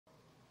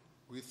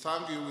We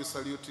thank you, we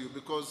salute you,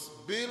 because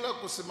bila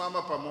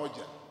kusimama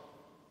pamoja,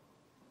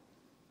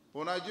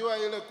 unajua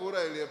ile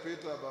kura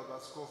iliyopita baba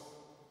askofu,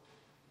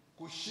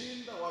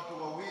 kushinda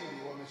watu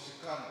wawili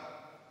wameshikana,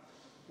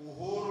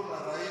 Uhuru na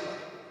Raila,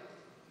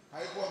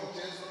 haikuwa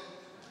mchezo.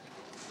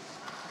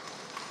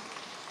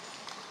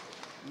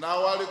 Na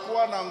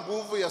walikuwa na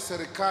nguvu ya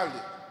serikali,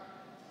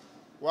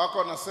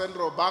 wako na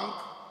Central Bank,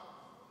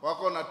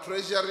 wako na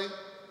Treasury,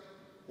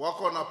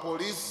 wako na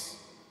polisi,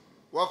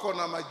 wako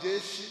na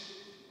majeshi,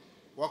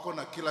 wako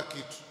na kila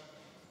kitu.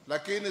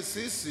 Lakini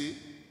sisi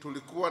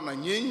tulikuwa na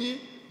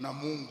nyinyi na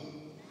Mungu.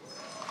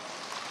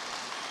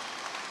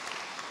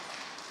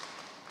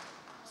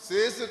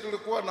 Sisi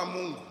tulikuwa na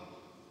Mungu.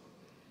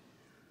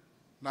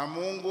 Na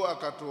Mungu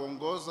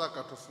akatuongoza,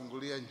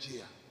 akatufungulia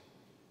njia.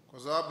 Kwa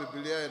sababu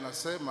Biblia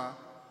inasema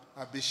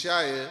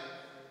abishaye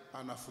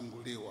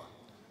anafunguliwa,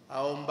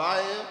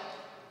 aombaye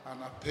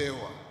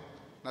anapewa.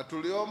 Na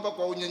tuliomba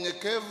kwa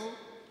unyenyekevu.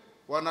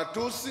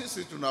 Wanatusi,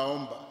 sisi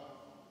tunaomba.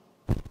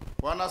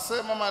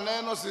 Wanasema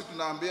maneno, sisi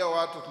tunaambia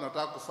watu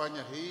tunataka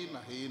kufanya hii na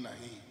hii na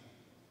hii.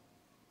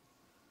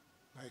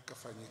 Na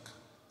ikafanyika.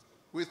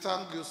 We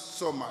thank you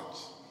so much,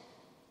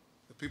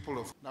 the people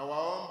of. Na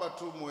waomba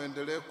tu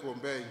muendelee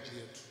kuombea nchi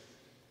yetu.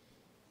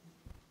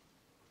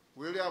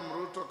 William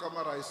Ruto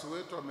kama rais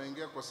wetu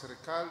ameingia kwa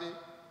serikali,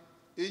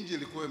 nchi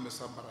ilikuwa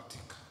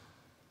imesambaratika.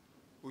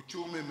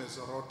 Uchumi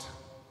umezorota.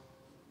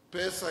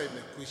 Pesa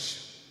imekwisha.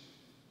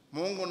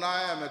 Mungu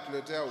naye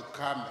ametuletea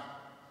ukame.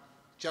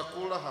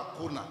 Chakula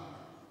hakuna.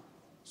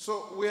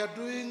 So we are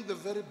doing the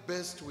very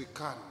best we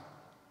can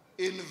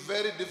in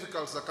very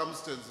difficult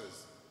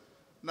circumstances.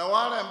 Na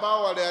wale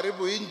ambao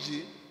waliharibu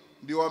nchi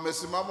ndio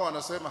wamesimama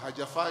wanasema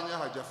hajafanya.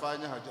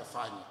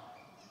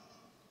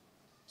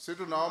 Sisi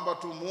tunaomba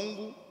tu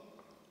Mungu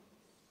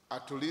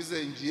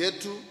atulize nchi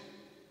yetu,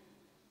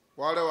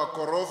 wale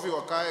wakorofi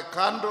wakae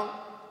kando,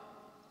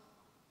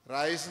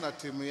 rais na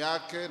timu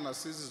yake na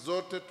sisi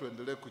zote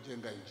tuendelee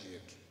kujenga nchi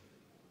yetu.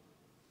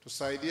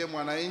 Tusaidie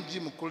mwananchi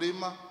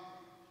mkulima,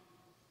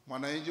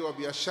 mwananchi wa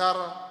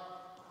biashara,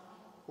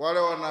 wale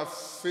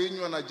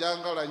wanafinywa na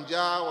janga la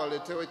njaa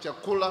waletewe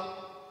chakula,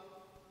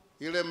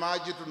 ile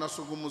maji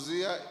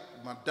tunasungumzia,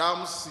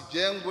 madamu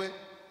sijengwe,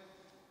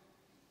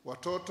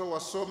 watoto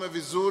wasome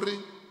vizuri.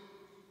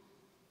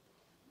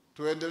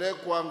 Tuendelee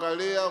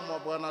kuangalia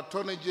bwana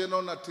Tony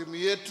General na timu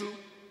yetu.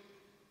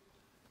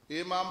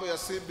 Hii mambo ya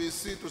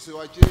CBC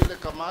tusiwachie ile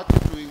kamati,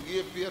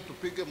 tuingie pia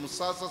tupige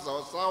msasa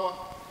sawa sawa,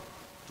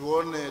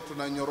 tuone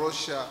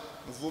tunanyorosha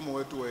mfumo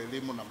wetu wa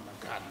elimu namna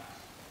gani,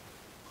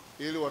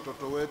 ili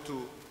watoto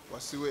wetu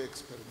wasiwe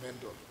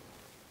experimental.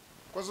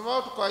 Kwa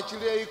sababu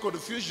tukaachilia hii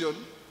confusion,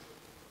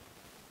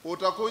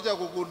 utakuja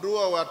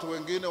kugundua watu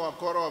wengine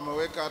wakora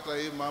wameweka hata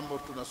hii mambo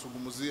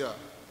tunasungumzia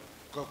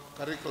kwa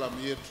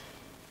curriculum yetu,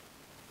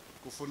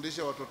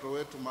 kufundisha watoto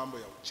wetu mambo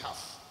ya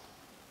uchafu.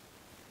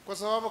 Kwa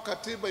sababu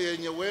katiba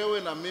yenye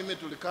wewe na mimi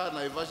tulikaa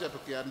Naivasha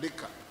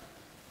tukiandika,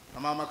 na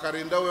mama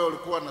Karinda wewe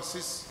ulikuwa na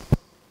sisi,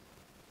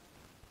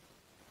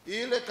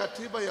 ile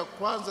katiba ya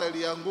kwanza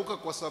ilianguka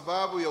kwa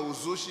sababu ya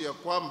uzushi ya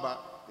kwamba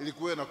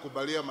ilikuwa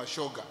inakubalia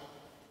mashoga.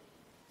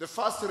 The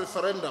first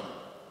referendum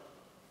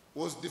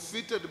was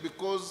defeated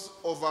because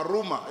of a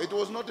rumor. It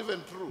was not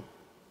even true.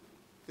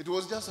 It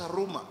was just a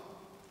rumor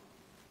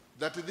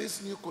that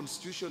this new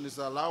constitution is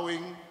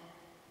allowing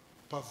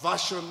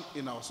perversion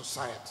in our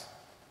society.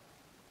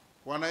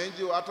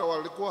 Wananchi hata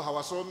walikuwa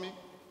hawasomi.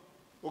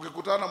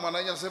 Ukikutana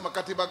mwananchi anasema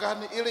katiba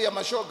gani ile ya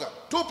mashoga,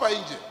 tupa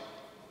nje.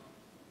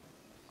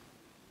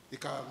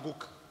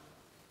 Ikaanguka.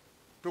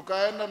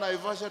 Tukaenda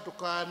Naivasha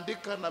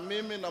tukaandika, na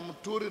mimi na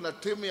Mturi na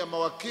timu ya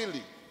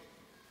mawakili.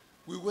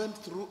 We went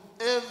through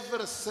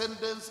every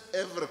sentence,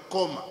 every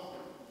comma.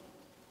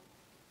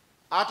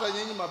 Hata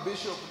nyinyi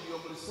mabishop ndio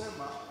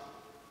mlisema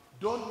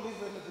don't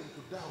leave anything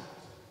to doubt.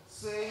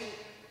 Say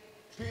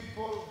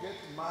people get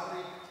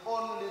married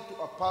only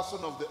to a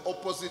person of the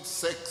opposite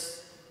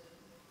sex.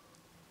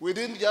 We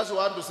didn't just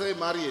want to say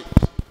marriage.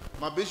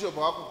 Mabishop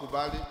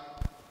hawakukubali.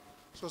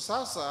 So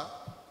sasa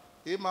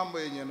hii mambo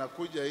yenye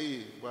nakuja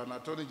hii, bwana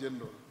Attorney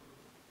General,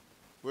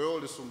 wewe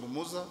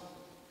ulisungumuza.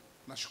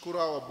 Nashukuru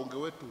hao wabunge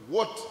wetu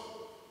wote,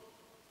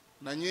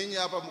 na nyinyi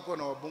hapa mko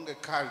na wabunge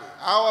kali.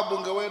 Hao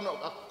wabunge wenu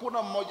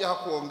hakuna mmoja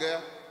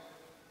hakuongea.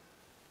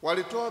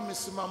 Walitoa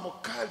misimamo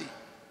kali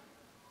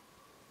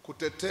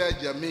kutetea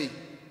jamii.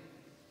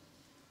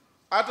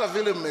 Hata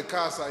vile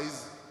mmekaa saa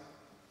hizi,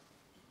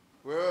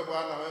 wewe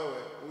bwana,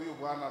 wewe huyu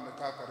bwana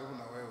amekaa karibu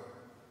na wewe,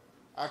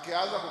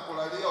 akianza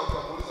kukulalia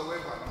utamuuliza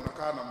wewe bwana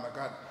unakaa namna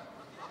gani?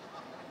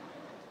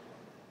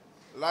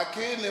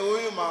 Lakini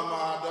huyu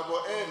mama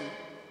N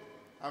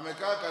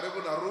amekaa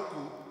karibu na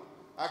Ruku,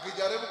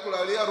 akijaribu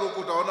kulalia Ruku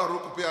utaona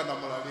Ruku pia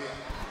anamlalia.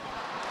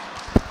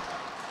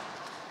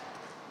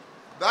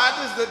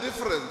 That is the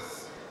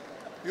difference.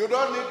 You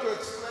don't need to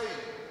explain.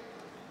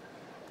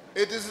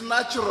 It is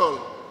natural.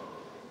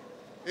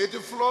 It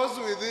flows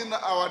within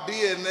our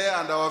DNA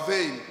and our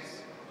veins.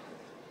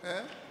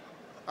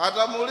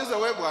 Atamuuliza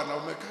wewe bwana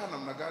umekaa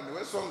namna gani?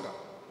 Wewe songa.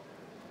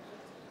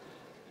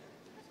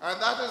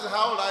 And that is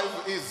how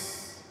life is.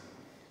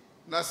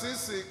 Na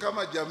sisi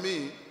kama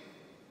jamii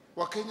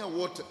Wakenya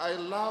wote, I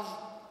love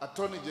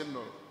Attorney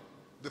General,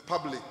 the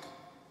public.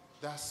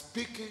 They are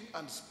speaking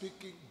and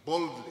speaking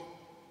boldly.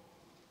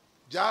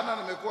 Jana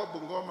nimekuwa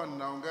Bungoma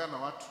ninaongea na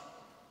watu,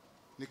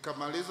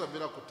 nikamaliza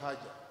bila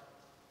kutaja.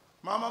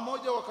 Mama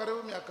moja wa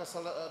karibu miaka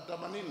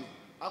 80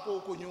 hapo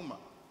huko nyuma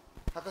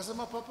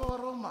akasema, Papa wa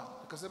Roma.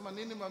 Akasema,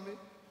 nini mami?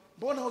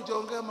 Mbona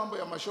hujaongea mambo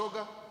ya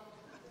mashoga?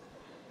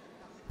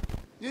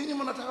 Nyinyi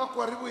mnataka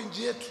kuharibu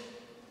nchi yetu.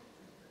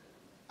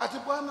 Ati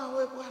bwana,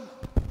 wewe bwana.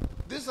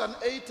 This is an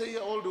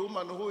 80-year-old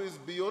woman who is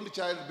beyond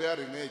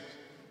childbearing age,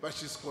 but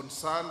she's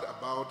concerned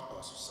about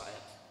our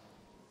society.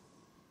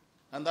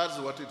 And that's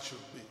what it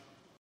should be.